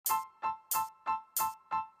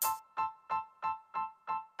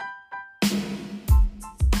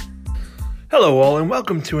Hello all and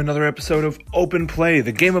welcome to another episode of Open Play,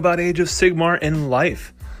 the game about Age of Sigmar and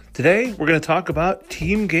life. Today we're going to talk about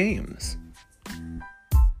team games.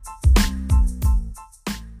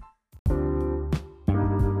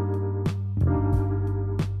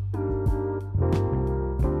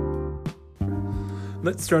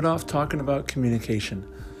 Let's start off talking about communication.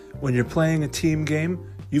 When you're playing a team game,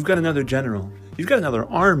 you've got another general, you've got another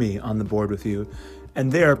army on the board with you,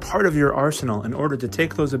 and they are part of your arsenal in order to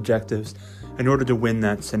take those objectives, in order to win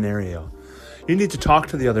that scenario. You need to talk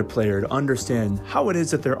to the other player to understand how it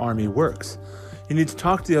is that their army works. You need to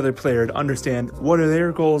talk to the other player to understand what are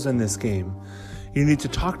their goals in this game. You need to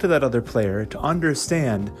talk to that other player to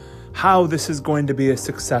understand how this is going to be a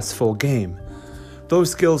successful game.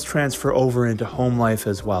 Those skills transfer over into home life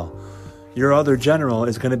as well. Your other general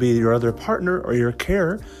is going to be your other partner or your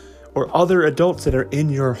carer or other adults that are in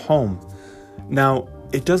your home. Now,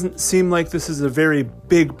 it doesn't seem like this is a very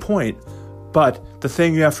big point, but the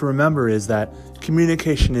thing you have to remember is that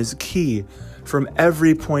communication is key from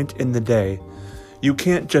every point in the day. You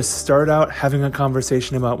can't just start out having a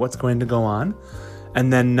conversation about what's going to go on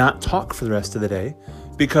and then not talk for the rest of the day,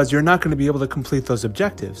 because you're not going to be able to complete those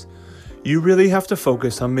objectives. You really have to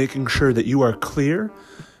focus on making sure that you are clear,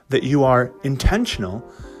 that you are intentional,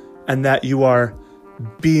 and that you are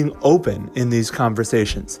being open in these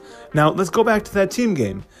conversations. Now, let's go back to that team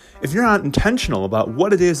game. If you're not intentional about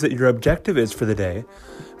what it is that your objective is for the day,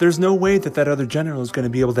 there's no way that that other general is going to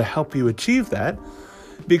be able to help you achieve that,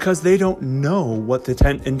 because they don't know what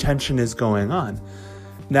the intention is going on.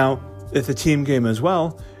 Now, if the team game as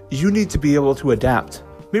well, you need to be able to adapt.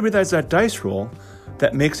 Maybe that's that dice roll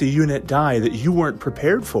that makes a unit die that you weren't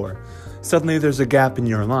prepared for. Suddenly there's a gap in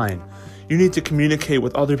your line. You need to communicate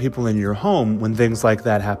with other people in your home when things like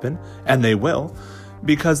that happen, and they will,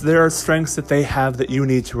 because there are strengths that they have that you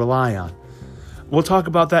need to rely on. We'll talk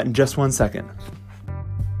about that in just 1 second.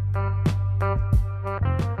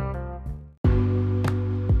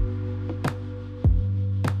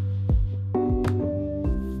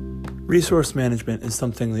 Resource management is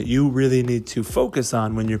something that you really need to focus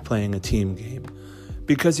on when you're playing a team game,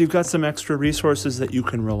 because you've got some extra resources that you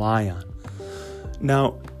can rely on.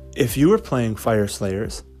 Now, if you are playing Fire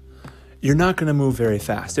Slayers, you're not going to move very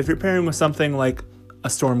fast. If you're pairing with something like a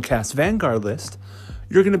Stormcast Vanguard list,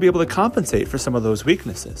 you're going to be able to compensate for some of those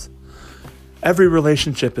weaknesses. Every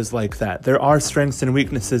relationship is like that. There are strengths and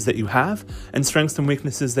weaknesses that you have, and strengths and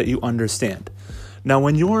weaknesses that you understand. Now,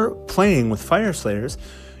 when you're playing with Fire Slayers,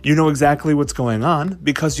 you know exactly what's going on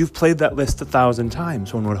because you've played that list 1,000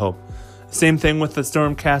 times, one would hope. Same thing with the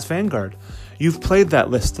Stormcast Vanguard. You've played that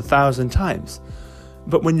list 1,000 times.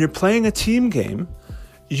 But when you're playing a team game,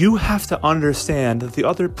 you have to understand that the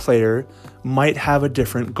other player might have a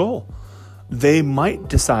different goal. They might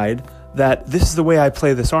decide that this is the way I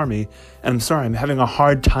play this army, and I'm sorry, I'm having a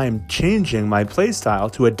hard time changing my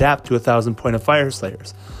playstyle to adapt to 1,000 point of Fire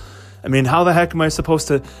Slayers. I mean, how the heck am I supposed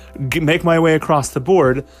to make my way across the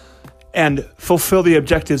board and fulfill the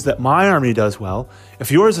objectives that my army does well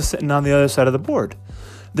if yours is sitting on the other side of the board?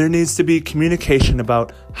 There needs to be communication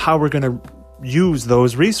about how we're going to use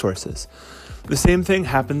those resources. The same thing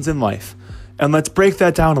happens in life. And let's break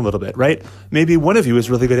that down a little bit, right? Maybe one of you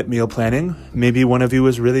is really good at meal planning. Maybe one of you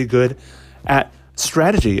is really good at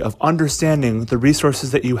strategy of understanding the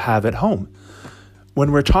resources that you have at home.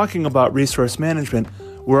 When we're talking about resource management,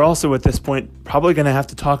 we're also at this point probably going to have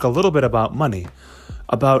to talk a little bit about money,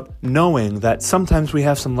 about knowing that sometimes we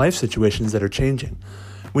have some life situations that are changing.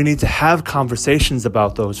 We need to have conversations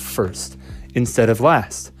about those first instead of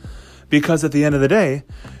last. Because at the end of the day,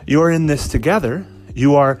 you're in this together.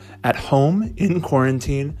 You are at home in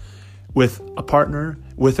quarantine with a partner,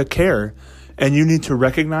 with a carer, and you need to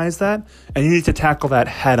recognize that and you need to tackle that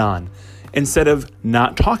head on instead of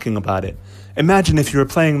not talking about it. Imagine if you were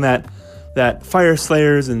playing that Fire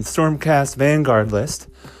Slayers and Stormcast Vanguard list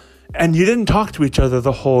and you didn't talk to each other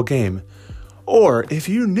the whole game. Or if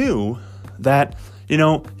you knew that, you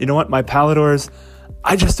know what, my Paladors,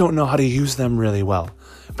 I just don't know how to use them really well.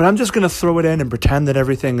 But I'm just going to throw it in and pretend that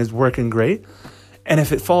everything is working great. And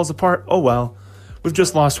if it falls apart, oh well, we've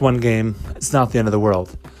just lost one game. It's not the end of the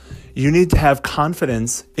world. You need to have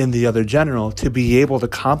confidence in the other general to be able to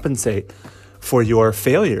compensate for your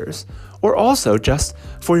failures or also just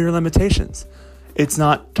for your limitations. It's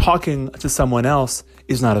not talking to someone else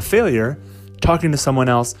is not a failure. Talking to someone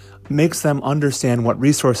else makes them understand what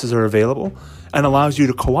resources are available and allows you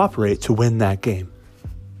to cooperate to win that game.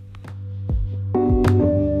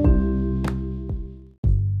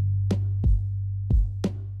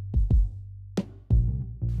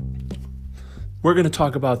 We're going to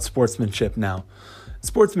talk about sportsmanship now.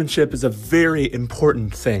 Sportsmanship is a very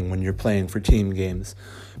important thing when you're playing for team games,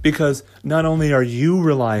 because not only are you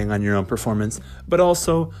relying on your own performance, but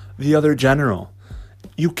also the other general.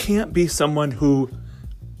 You can't be someone who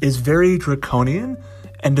is very draconian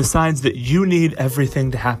and decides that you need everything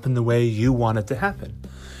to happen the way you want it to happen.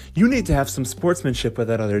 You need to have some sportsmanship with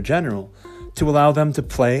that other general to allow them to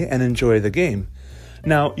play and enjoy the game.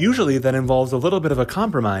 Now, usually that involves a little bit of a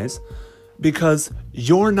compromise because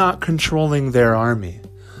you're not controlling their army.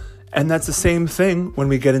 And that's the same thing when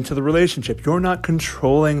we get into the relationship. You're not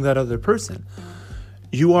controlling that other person.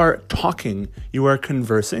 You are talking, you are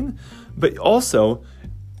conversing, but also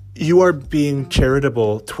you are being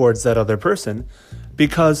charitable towards that other person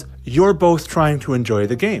because you're both trying to enjoy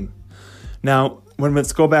the game. Now,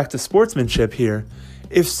 let's go back to sportsmanship here.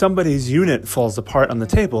 If somebody's unit falls apart on the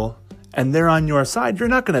table and they're on your side, you're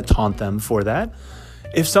not going to taunt them for that.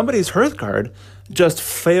 If somebody's Hearthguard just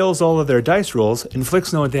fails all of their dice rolls,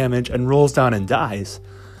 inflicts no damage, and rolls down and dies,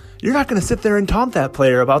 you're not going to sit there and taunt that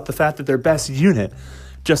player about the fact that their best unit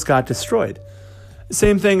just got destroyed.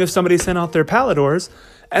 Same thing if somebody sent out their Paladors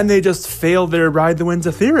and they just failed their Ride the Winds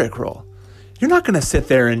Etheric roll. You're not going to sit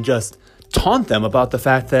there and just taunt them about the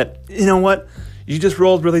fact that, you know what, you just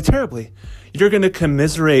rolled really terribly. You're going to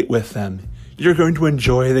commiserate with them. You're going to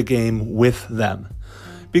enjoy the game with them.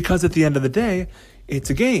 Because at the end of the day, it's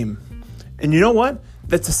a game. And you know what?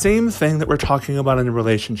 That's the same thing that we're talking about in a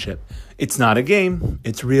relationship. It's not a game,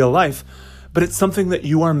 it's real life, but it's something that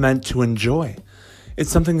you are meant to enjoy. It's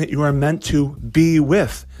something that you are meant to be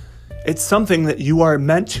with. It's something that you are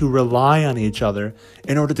meant to rely on each other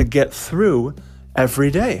in order to get through every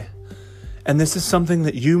day. And this is something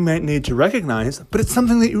that you might need to recognize, but it's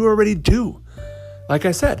something that you already do. Like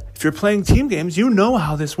I said, if you're playing team games, you know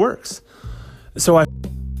how this works.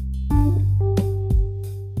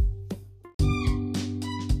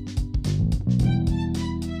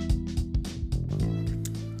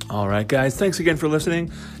 All right, guys, thanks again for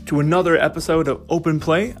listening to another episode of Open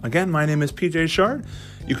Play. Again, my name is PJ Shard.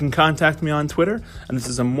 You can contact me on Twitter, and this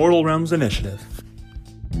is a Mortal Realms Initiative.